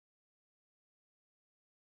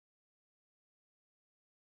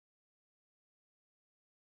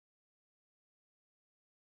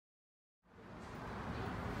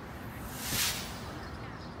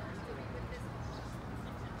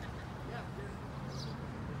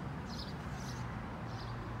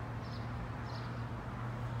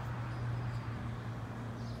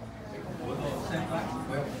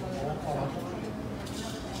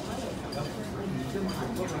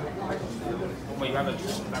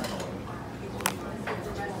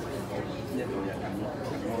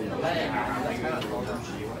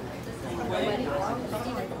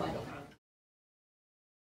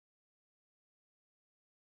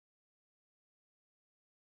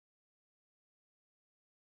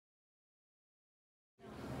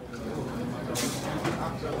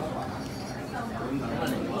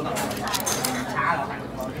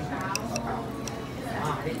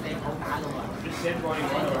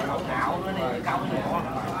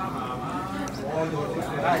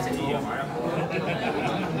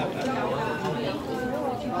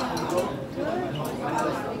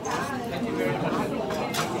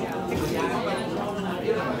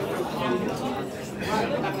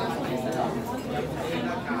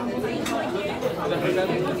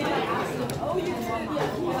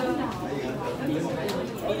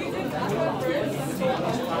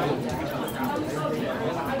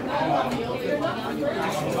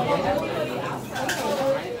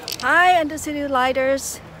Hi, Undercity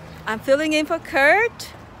Lighters. I'm filling in for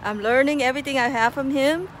Kurt. I'm learning everything I have from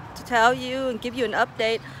him to tell you and give you an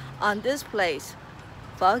update on this place,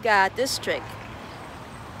 Pho Ga District.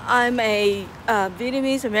 I'm a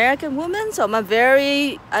Vietnamese American woman, so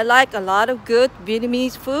I like a lot of good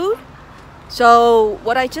Vietnamese food. So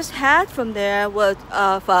what I just had from there was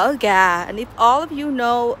Pho Ga, and if all of you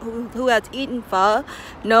know who has eaten pho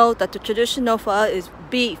know that the traditional pho is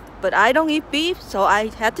beef, but I don't eat beef, so I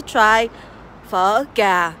had to try Pho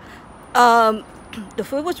Ga. The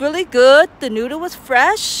food was really good. The noodle was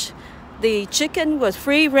fresh. The chicken was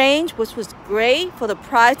free range, which was great for the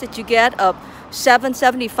price that you get of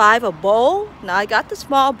 $7.75 a bowl. Now I got the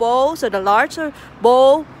small bowl, so the larger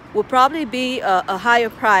bowl will probably be a higher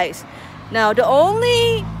price. Now the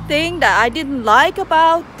only thing that I didn't like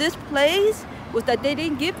about this place was that they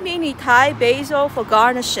didn't give me any Thai basil for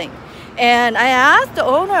garnishing. And I asked the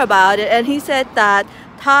owner about it, and he said that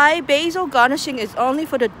Thai basil garnishing is only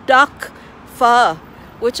for the duck pho,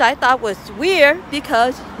 which I thought was weird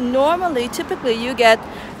because typically you get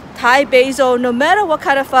Thai basil no matter what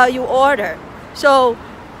kind of pho you order. So,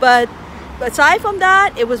 but aside from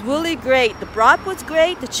that, it was really great. The broth was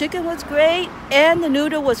great, the chicken was great, and the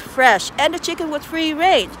noodle was fresh, and the chicken was free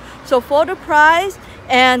range. So for the price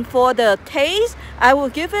and for the taste, I will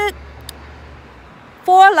give it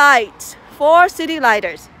 4 city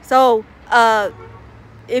lighters. So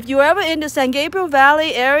if you're ever in the San Gabriel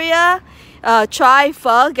Valley area, try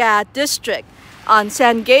Pho Ga District on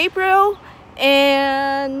San Gabriel,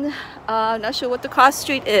 and I'm not sure what the cross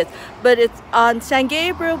street is, but it's on San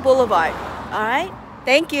Gabriel Boulevard. All right,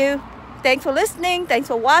 thank you. Thanks for listening. Thanks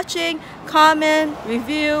for watching. Comment,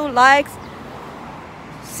 review, likes.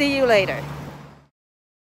 See you later.